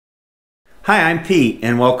Hi, I'm Pete,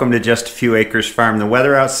 and welcome to Just a Few Acres Farm. The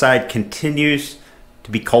weather outside continues to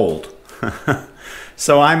be cold.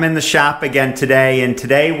 So I'm in the shop again today, and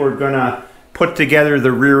today we're going to put together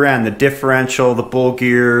the rear end, the differential, the bull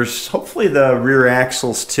gears, hopefully the rear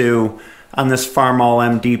axles too, on this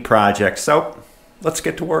Farmall MD project. So let's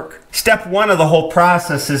get to work. Step one of the whole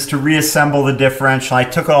process is to reassemble the differential. I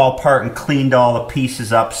took it all apart and cleaned all the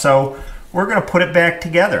pieces up, so we're going to put it back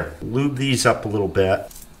together. Lube these up a little bit.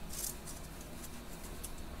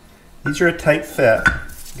 These are a tight fit.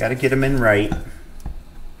 Got to get them in right.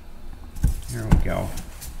 There we go.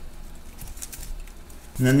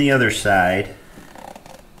 And then the other side.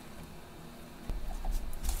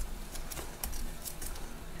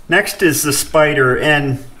 Next is the spider,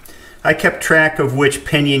 and I kept track of which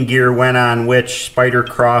pinion gear went on which spider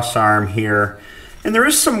cross arm here. And there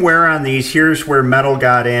is some wear on these. Here's where metal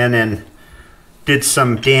got in and did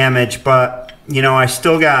some damage, but you know, I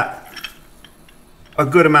still got a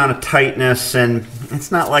good amount of tightness, and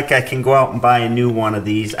it's not like I can go out and buy a new one of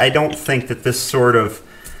these. I don't think that this sort of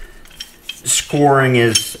scoring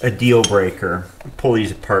is a deal breaker. I'll pull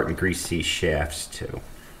these apart and grease these shafts too.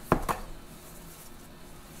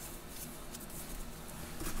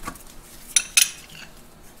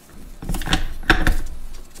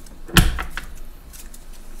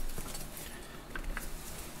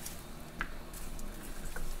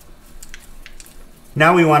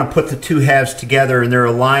 Now we want to put the two halves together and their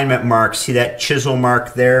alignment marks. See that chisel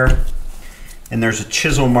mark there? And there's a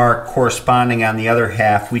chisel mark corresponding on the other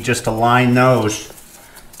half. We just align those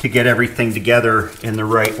to get everything together in the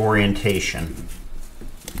right orientation.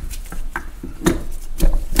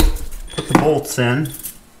 Put the bolts in.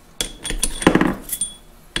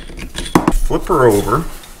 Flip her over.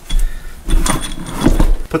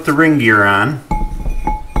 Put the ring gear on.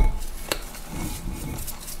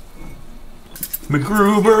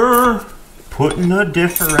 MacGruber, putting a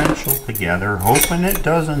differential together, hoping it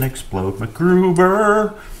doesn't explode.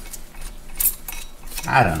 MacGruber.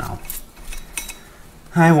 I don't know.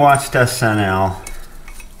 I watched SNL.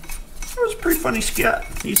 It was a pretty funny skit.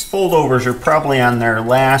 These foldovers are probably on their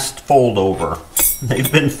last foldover.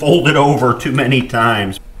 They've been folded over too many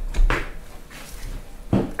times.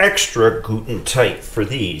 Extra Guten tight for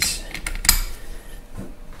these.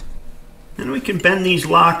 And we can bend these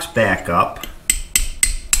locks back up.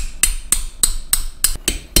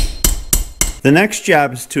 The next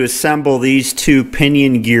job is to assemble these two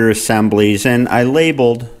pinion gear assemblies, and I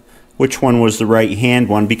labeled which one was the right hand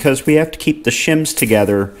one because we have to keep the shims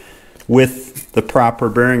together with the proper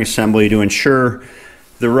bearing assembly to ensure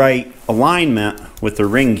the right alignment with the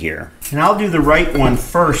ring gear. And I'll do the right one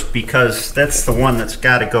first because that's the one that's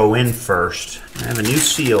got to go in first. I have a new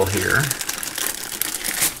seal here.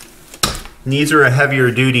 And these are a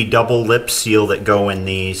heavier duty double lip seal that go in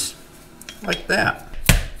these, like that.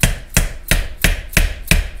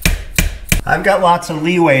 I've got lots of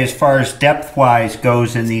leeway as far as depth-wise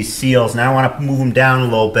goes in these seals, and I want to move them down a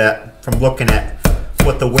little bit from looking at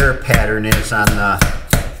what the wear pattern is on the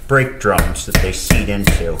brake drums that they seat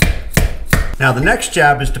into. Now the next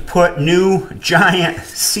job is to put new giant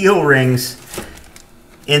seal rings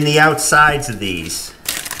in the outsides of these.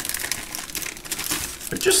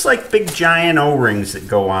 They're just like big giant O-rings that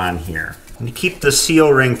go on here. And to keep the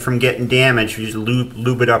seal ring from getting damaged, you just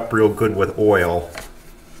lube it up real good with oil.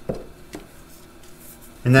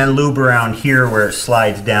 And then lube around here where it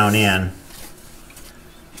slides down in.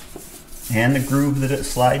 And the groove that it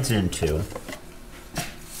slides into.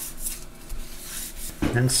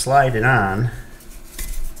 Then slide it on.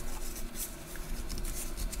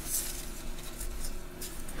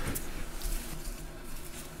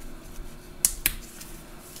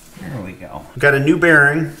 There we go. We've got a new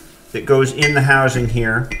bearing that goes in the housing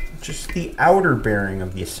here. Just the outer bearing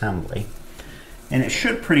of the assembly. And it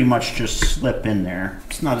should pretty much just slip in there.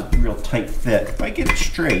 It's not a real tight fit if I get it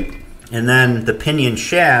straight. And then the pinion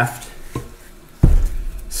shaft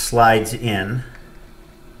slides in.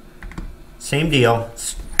 Same deal.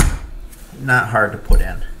 It's not hard to put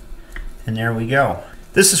in. And there we go.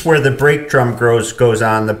 This is where the brake drum goes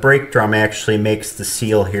on. The brake drum actually makes the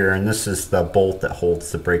seal here, and this is the bolt that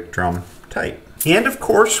holds the brake drum tight. And of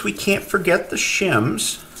course, we can't forget the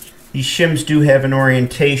shims. These shims do have an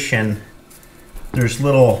orientation. There's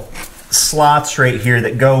little slots right here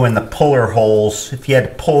that go in the puller holes. If you had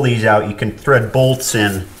to pull these out, you can thread bolts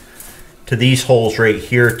in to these holes right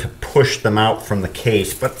here to push them out from the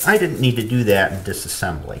case, but I didn't need to do that in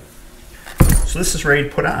disassembly. So this is ready to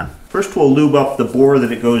put on. First we'll lube up the bore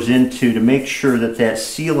that it goes into to make sure that that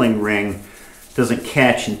sealing ring doesn't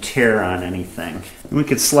catch and tear on anything. And we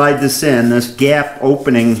could slide this in. This gap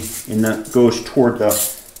opening goes toward the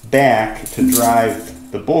back to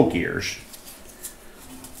drive the bull gears.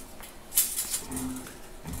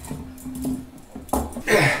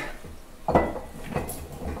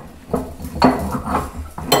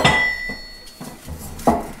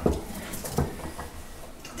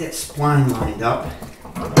 That spline lined up.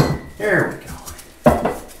 There we go.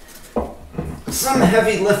 Some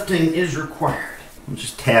heavy lifting is required. I'll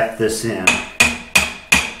just tap this in.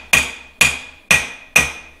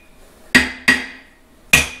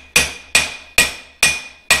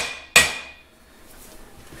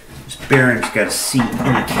 This bearing's got a seat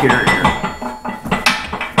in a carrier.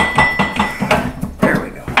 There we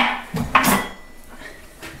go.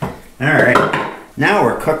 Alright, now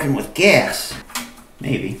we're cooking with gas.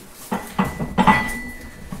 Maybe.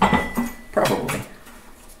 Probably.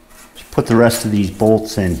 Just put the rest of these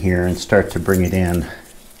bolts in here and start to bring it in.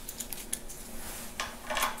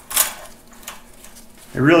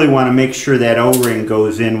 I really want to make sure that O-ring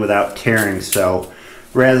goes in without tearing, so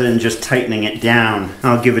rather than just tightening it down,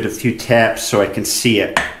 I'll give it a few taps so I can see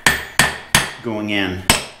it going in.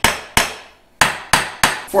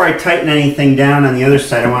 Before I tighten anything down on the other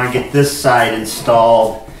side, I want to get this side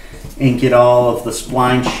installed and get all of the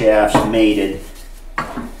spline shafts mated.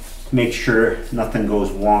 Make sure nothing goes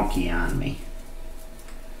wonky on me.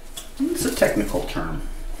 It's a technical term.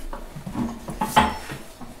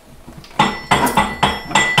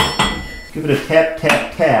 Give it a tap,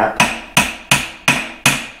 tap, tap.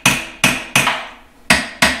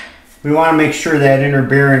 We want to make sure that inner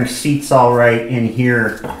bearing seats all right in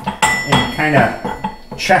here and kind of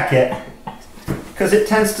check it, because it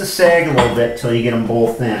tends to sag a little bit till you get them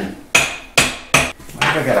both in.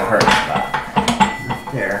 I got a hard spot right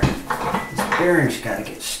there. This bearing's got to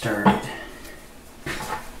get started.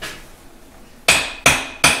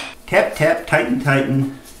 Tap, tap, tighten,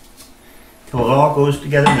 tighten, till it all goes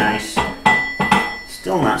together nice.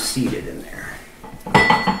 Still not seated in there.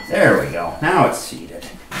 There we go. Now it's seated.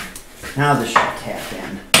 Now this should tap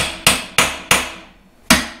in.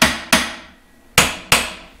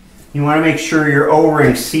 You want to make sure your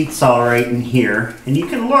O-ring seats all right in here. And you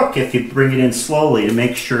can look if you bring it in slowly to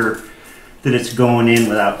make sure that it's going in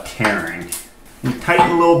without tearing. And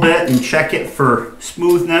tighten a little bit and check it for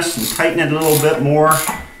smoothness, and tighten it a little bit more.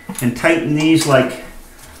 And tighten these like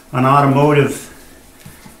an automotive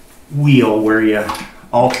wheel where you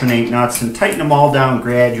alternate nuts, and tighten them all down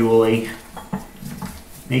gradually,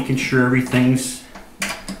 making sure everything's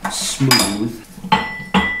smooth.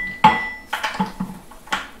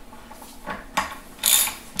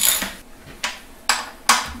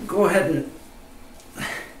 Go ahead and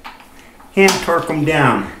hand torque them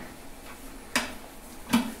down.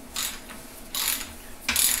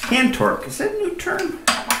 Hand torque, is that a new term?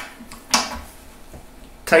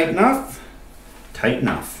 Tight enough? Tight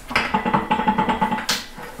enough.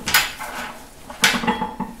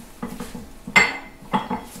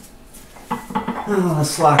 Oh,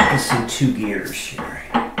 let's lock this in 2 gears here.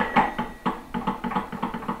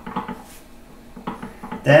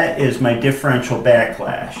 That is my differential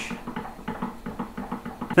backlash.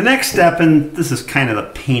 The next step, and this is kind of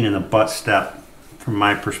the pain in the butt step from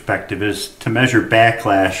my perspective, is to measure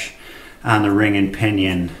backlash on the ring and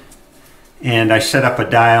pinion. And I set up a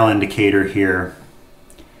dial indicator here,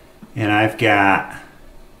 and I've got,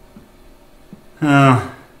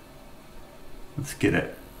 let's get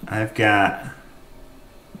it, I've got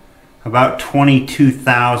about 22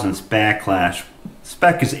 thousandths backlash.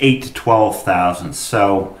 Spec is 8 to 12 thousandths,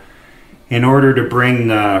 so in order to bring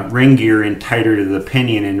the ring gear in tighter to the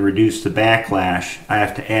pinion and reduce the backlash, I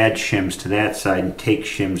have to add shims to that side and take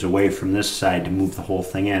shims away from this side to move the whole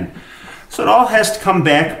thing in. So it all has to come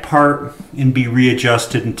back apart and be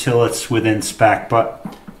readjusted until it's within spec,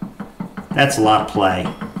 but that's a lot of play.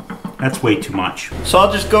 That's way too much. So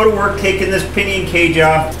I'll just go to work taking this pinion cage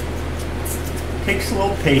off. Takes a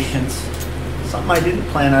little patience. Something I didn't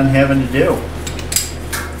plan on having to do.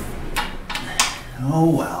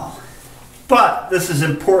 Oh well. But this is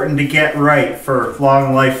important to get right for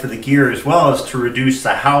long life for the gear, as well as to reduce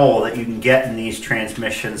the howl that you can get in these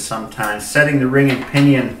transmissions sometimes. Setting the ring and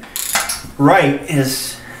pinion right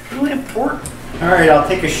is really important. Alright, I'll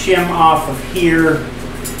take a shim off of here,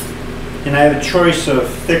 and I have a choice of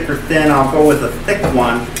thick or thin. I'll go with a thick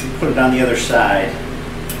one and put it on the other side.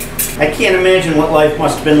 I can't imagine what life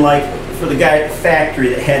must have been like for the guy at the factory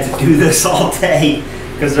that had to do this all day,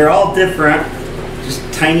 because they're all different, just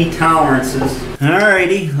tiny tolerances.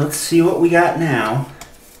 Alrighty, let's see what we got now.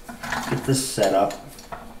 Get this set up.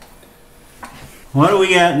 What do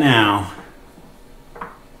we got now?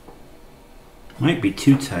 Might be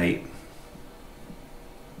too tight.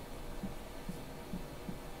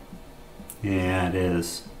 Yeah, it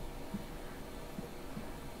is.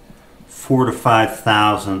 4 to 5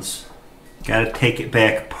 thousandths. Got to take it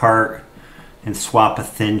back apart and swap a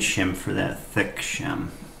thin shim for that thick shim.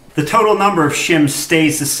 The total number of shims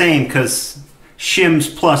stays the same because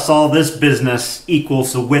shims plus all this business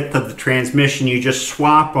equals the width of the transmission. You just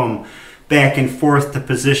swap them back and forth to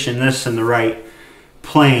position this in the right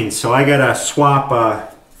plane. So I gotta swap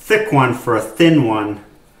a thick one for a thin one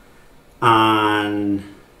on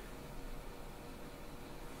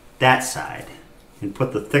that side and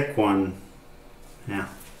put the thick one, yeah,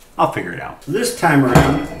 I'll figure it out. So this time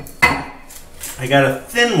around, I got a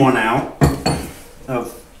thin one out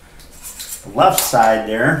of the left side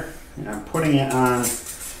there, and I'm putting it on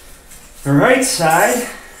the right side.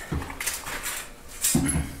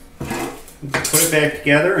 Put it back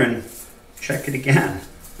together and check it again.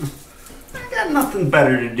 I got nothing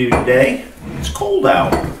better to do today. It's cold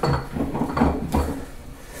out.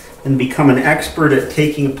 And become an expert at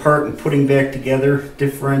taking apart and putting back together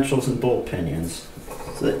differentials and bolt pinions.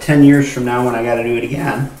 So that 10 years from now when I got to do it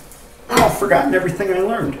again, I've forgotten everything I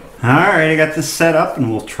learned. Alright, I got this set up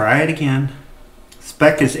and we'll try it again.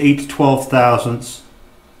 Spec is 8 to 12 thousandths.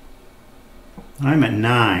 I'm at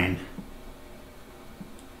 9.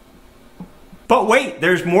 But wait,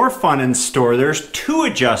 there's more fun in store. There's 2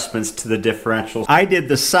 adjustments to the differentials. I did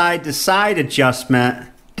the side-to-side adjustment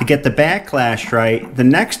to get the backlash right. The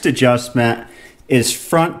next adjustment is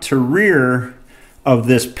front to rear of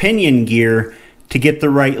this pinion gear to get the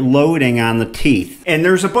right loading on the teeth. And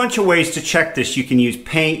there's a bunch of ways to check this. You can use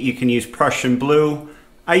paint, you can use Prussian blue.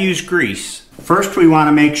 I use grease. First, we want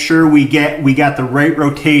to make sure we got the right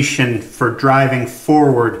rotation for driving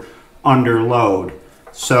forward under load.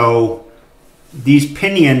 So these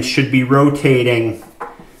pinions should be rotating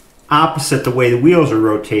opposite the way the wheels are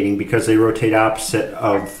rotating because they rotate opposite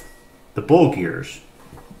of the bull gears.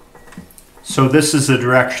 So this is the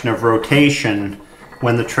direction of rotation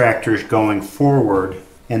when the tractor is going forward,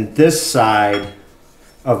 and this side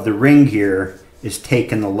of the ring gear is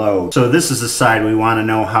taking the load. So this is the side we want to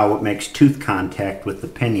know how it makes tooth contact with the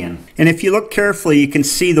pinion. And if you look carefully, you can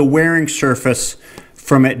see the wearing surface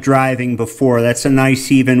from it driving before. That's a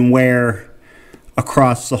nice even wear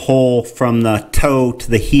across the hole from the toe to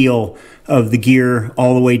the heel of the gear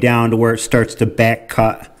all the way down to where it starts to back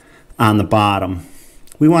cut on the bottom.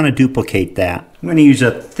 We want to duplicate that. I'm going to use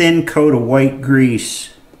a thin coat of white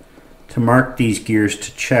grease to mark these gears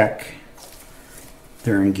to check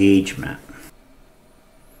their engagement.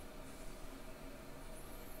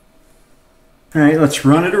 Alright, let's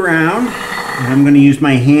run it around. And I'm going to use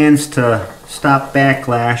my hands to stop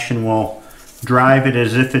backlash, and we'll drive it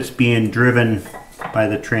as if it's being driven by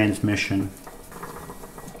the transmission.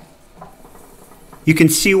 You can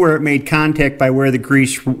see where it made contact by where the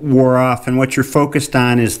grease wore off, and what you're focused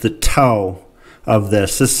on is the toe of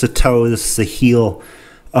this. This is the toe, this is the heel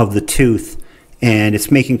of the tooth, and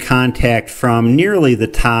it's making contact from nearly the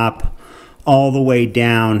top all the way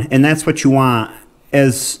down, and that's what you want.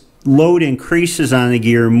 As load increases on the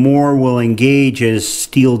gear, more will engage as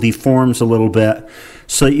steel deforms a little bit,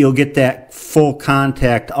 so that you'll get that full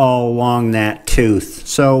contact all along that tooth.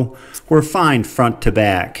 So we're fine front to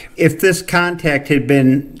back. If this contact had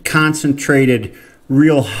been concentrated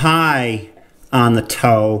real high on the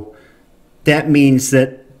toe, that means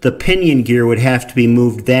that the pinion gear would have to be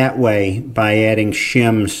moved that way by adding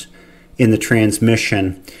shims in the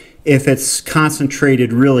transmission. If it's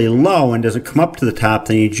concentrated really low and doesn't come up to the top,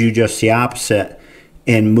 then you do just the opposite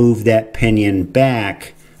and move that pinion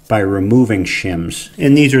back by removing shims.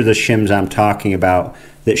 And these are the shims I'm talking about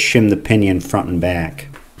that shim the pinion front and back.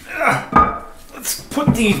 Let's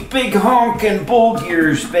put these big honking bull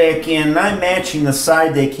gears back in. I'm matching the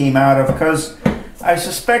side they came out of because I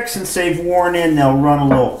suspect since they've worn in, they'll run a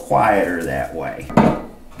little quieter that way.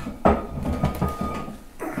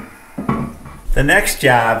 The next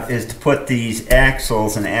job is to put these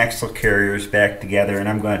axles and axle carriers back together, and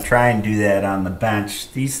I'm going to try and do that on the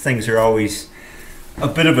bench. These things are always a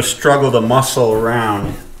bit of a struggle to muscle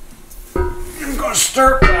around. I'm going to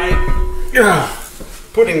start by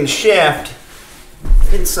putting the shaft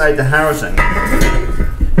inside the housing.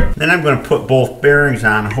 Then I'm going to put both bearings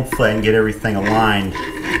on. Hopefully I can get everything aligned.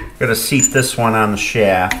 I'm going to seat this one on the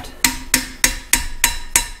shaft.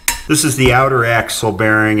 This is the outer axle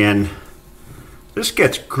bearing, and this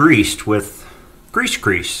gets greased with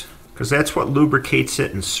grease because that's what lubricates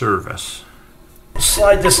it in service.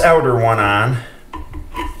 Slide this outer one on.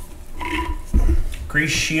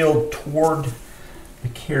 Grease shield toward the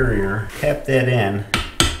carrier. Tap that in.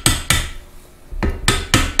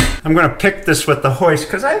 I'm going to pick this with the hoist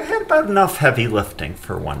because I've had about enough heavy lifting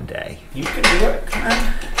for one day. You can do it. Come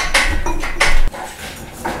on.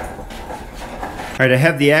 Alright, I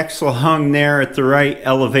have the axle hung there at the right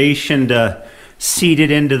elevation to seat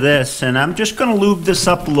it into this, and I'm just going to lube this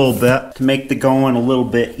up a little bit to make the going a little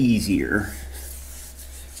bit easier.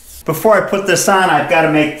 Before I put this on, I've got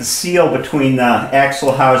to make the seal between the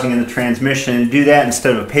axle housing and the transmission, and to do that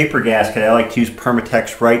instead of a paper gasket, I like to use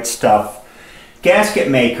Permatex Right Stuff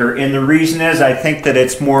gasket maker, and the reason is I think that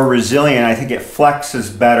it's more resilient. I think it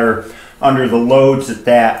flexes better under the loads that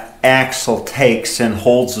that axle takes and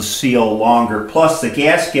holds the seal longer. Plus the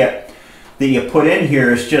gasket that you put in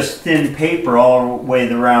here is just thin paper all the way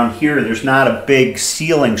around here. There's not a big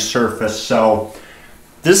sealing surface, so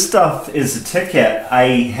this stuff is a ticket. I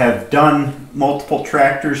have done multiple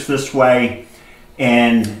tractors this way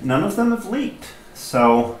and none of them have leaked,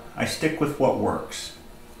 so I stick with what works.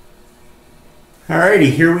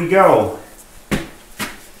 Alrighty, here we go.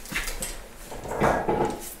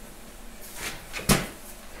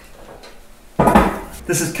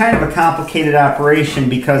 This is kind of a complicated operation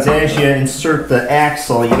because as you insert the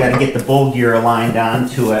axle, you got to get the bull gear aligned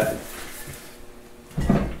onto it.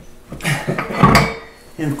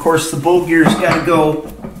 And of course the bull gear's got to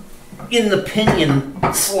go in the pinion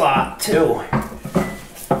slot too.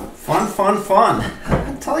 Fun, fun, fun.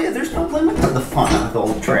 I tell you, there's no limit to the fun of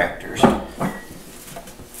old tractors.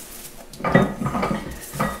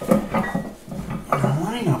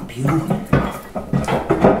 Line up, you.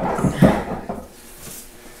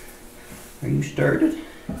 Are you started?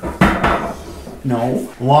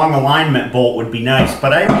 No. Long alignment bolt would be nice,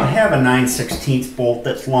 but I don't have a 9/16 bolt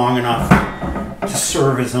that's long enough to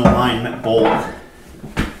serve as an alignment bolt.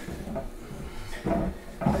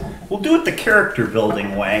 We'll do it the character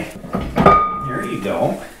building way. There you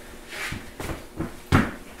go.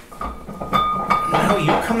 Now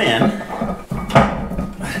you come in.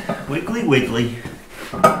 Wiggly, wiggly.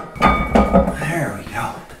 There we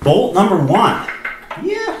go. Bolt number 1.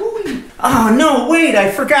 Yeah, oh no, wait, I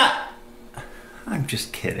forgot. I'm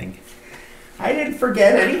just kidding. I didn't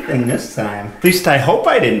forget anything this time. At least I hope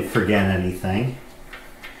I didn't forget anything.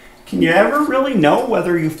 Can you ever really know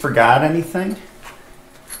whether you forgot anything?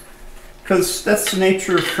 Because that's the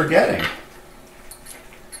nature of forgetting.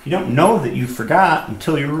 You don't know that you forgot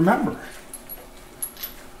until you remember.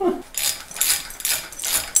 Huh.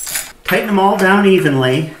 Tighten them all down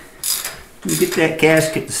evenly. And get that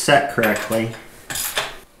gasket to set correctly.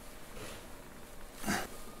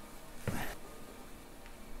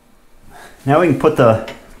 Now we can put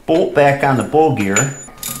the bolt back on the bull gear.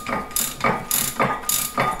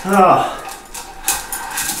 Oh,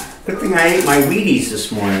 good thing I ate my Wheaties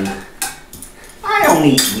this morning. I don't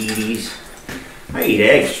eat Wheaties. I eat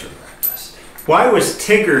eggs for breakfast. Why was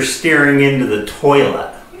Tigger staring into the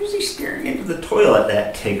toilet? Why was he staring into the toilet,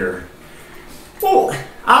 that Tigger? Well,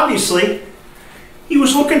 obviously, he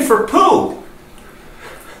was looking for poo.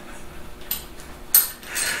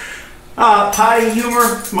 Potty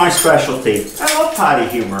humor, my specialty. I love potty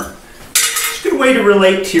humor. It's a good way to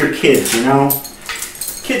relate to your kids, you know?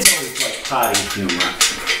 Kids always like potty humor.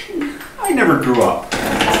 I never grew up.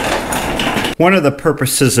 One of the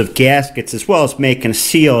purposes of gaskets, as well as making a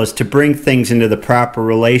seal, is to bring things into the proper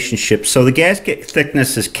relationship. So the gasket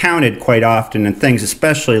thickness is counted quite often in things,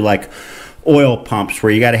 especially like oil pumps,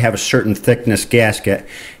 where you got to have a certain thickness gasket.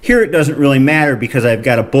 Here it doesn't really matter because I've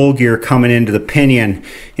got a bull gear coming into the pinion,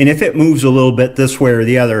 and if it moves a little bit this way or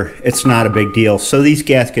the other, it's not a big deal. So these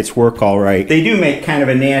gaskets work all right. They do make kind of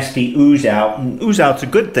a nasty ooze out, and ooze out's a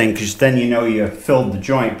good thing because then you know you filled the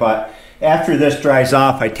joint. But after this dries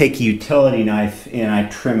off, I take a utility knife and I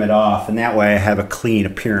trim it off, and that way I have a clean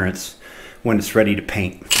appearance when it's ready to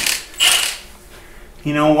paint.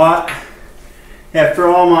 You know what? After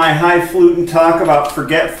all my highfalutin talk about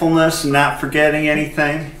forgetfulness and not forgetting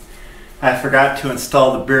anything, I forgot to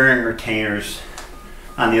install the bearing retainers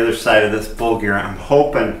on the other side of this bull gear. I'm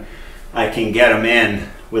hoping I can get them in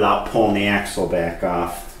without pulling the axle back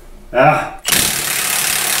off. I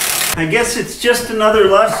guess it's just another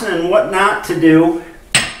lesson in what not to do.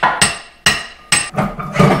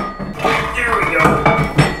 There we go.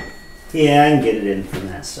 Yeah, I can get it in from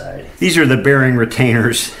that side. These are the bearing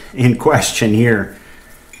retainers in question here.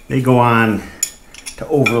 They go on to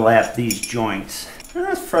overlap these joints. Well,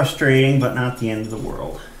 that's frustrating, but not the end of the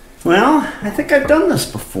world. Well, I think I've done this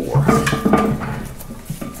before.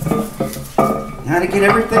 Now to get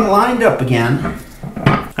everything lined up again.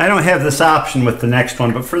 I don't have this option with the next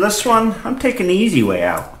one, but for this one, I'm taking the easy way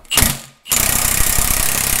out.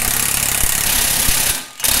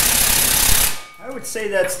 I would say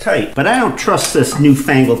that's tight, but I don't trust this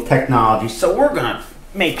newfangled technology, so we're gonna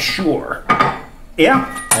make sure.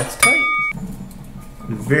 Yeah, that's tight.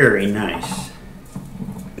 Very nice.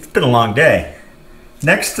 It's been a long day.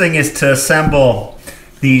 Next thing is to assemble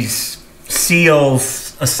these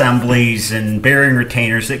seals assemblies and bearing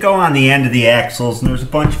retainers that go on the end of the axles, and there's a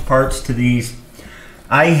bunch of parts to these.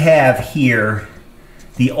 I have here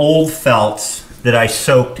the old felts that I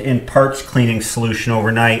soaked in parts cleaning solution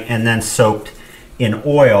overnight and then soaked in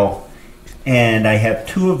oil, and I have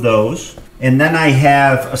 2 of those. And then I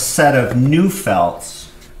have a set of new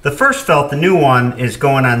felts. The first felt, the new one, is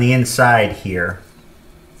going on the inside here.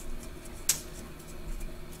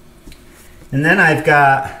 And then I've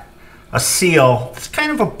got a seal. It's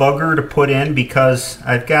kind of a bugger to put in because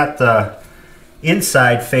I've got the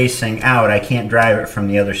inside facing out. I can't drive it from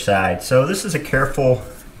the other side. So this is a careful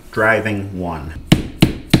driving one.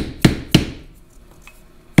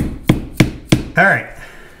 All right,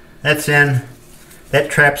 that's in. That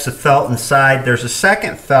traps the felt inside. There's a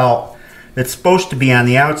second felt that's supposed to be on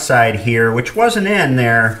the outside here, which wasn't in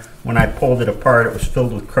there when I pulled it apart. It was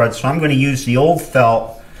filled with crud. So I'm going to use the old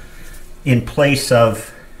felt in place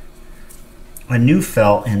of a new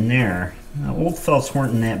felt in there. The old felts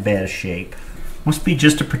weren't in that bad a shape. Must be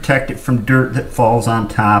just to protect it from dirt that falls on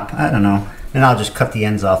top. I don't know. And I'll just cut the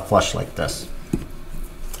ends off flush like this.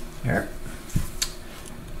 There.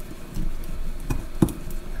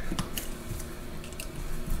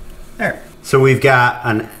 There. So we've got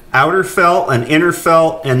an outer felt, an inner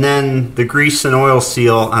felt, and then the grease and oil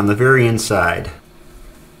seal on the very inside.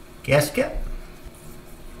 Gasket.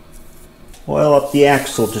 Oil up the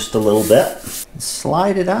axle just a little bit and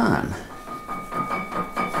slide it on.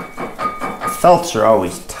 Felts are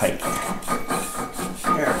always tight.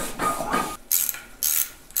 There we go.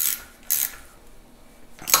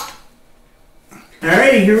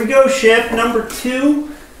 Alrighty, here we go. Shaft number 2.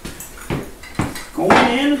 Going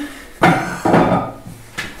in.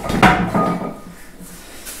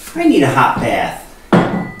 I need a hot bath.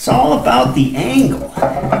 It's all about the angle.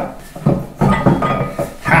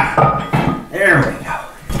 Ha! There we go.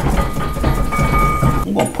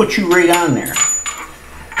 I'm going to put you right on there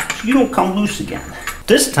so you don't come loose again.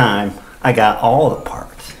 This time, I got all the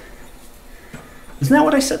parts. Isn't that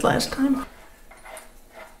what I said last time?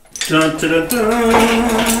 Dun, dun, dun,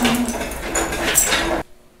 dun.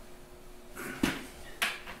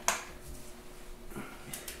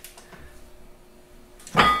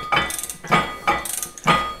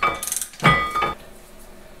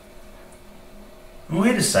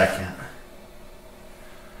 Wait a second.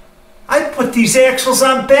 I put these axles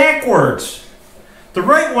on backwards. The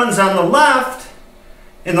right one's on the left,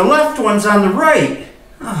 and the left one's on the right.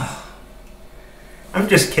 Oh, I'm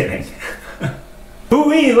just kidding.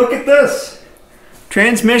 Ooh-wee, look at this.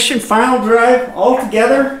 Transmission, final drive, all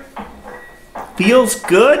together. Feels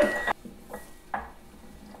good.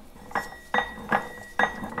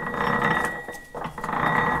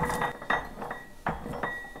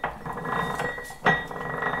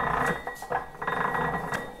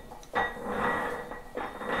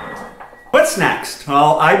 What's next?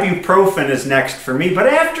 Well, ibuprofen is next for me, but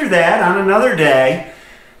after that, on another day,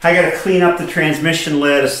 I got to clean up the transmission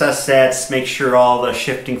lid, assess that, make sure all the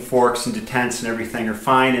shifting forks and detents and everything are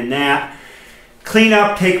fine in that. Clean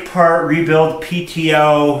up, take apart, rebuild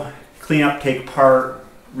PTO, clean up, take apart,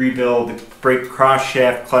 rebuild the brake cross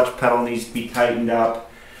shaft, clutch pedal needs to be tightened up.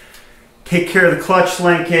 Take care of the clutch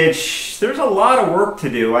linkage. There's a lot of work to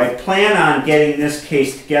do. I plan on getting this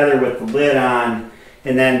case together with the lid on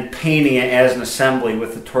and then painting it as an assembly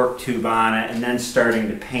with the torque tube on it, and then starting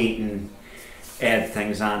to paint and add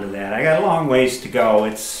things onto that. I got a long ways to go.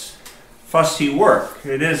 It's fussy work.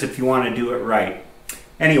 It is if you want to do it right.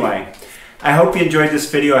 Anyway, I hope you enjoyed this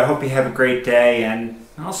video. I hope you have a great day, and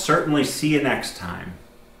I'll certainly see you next time.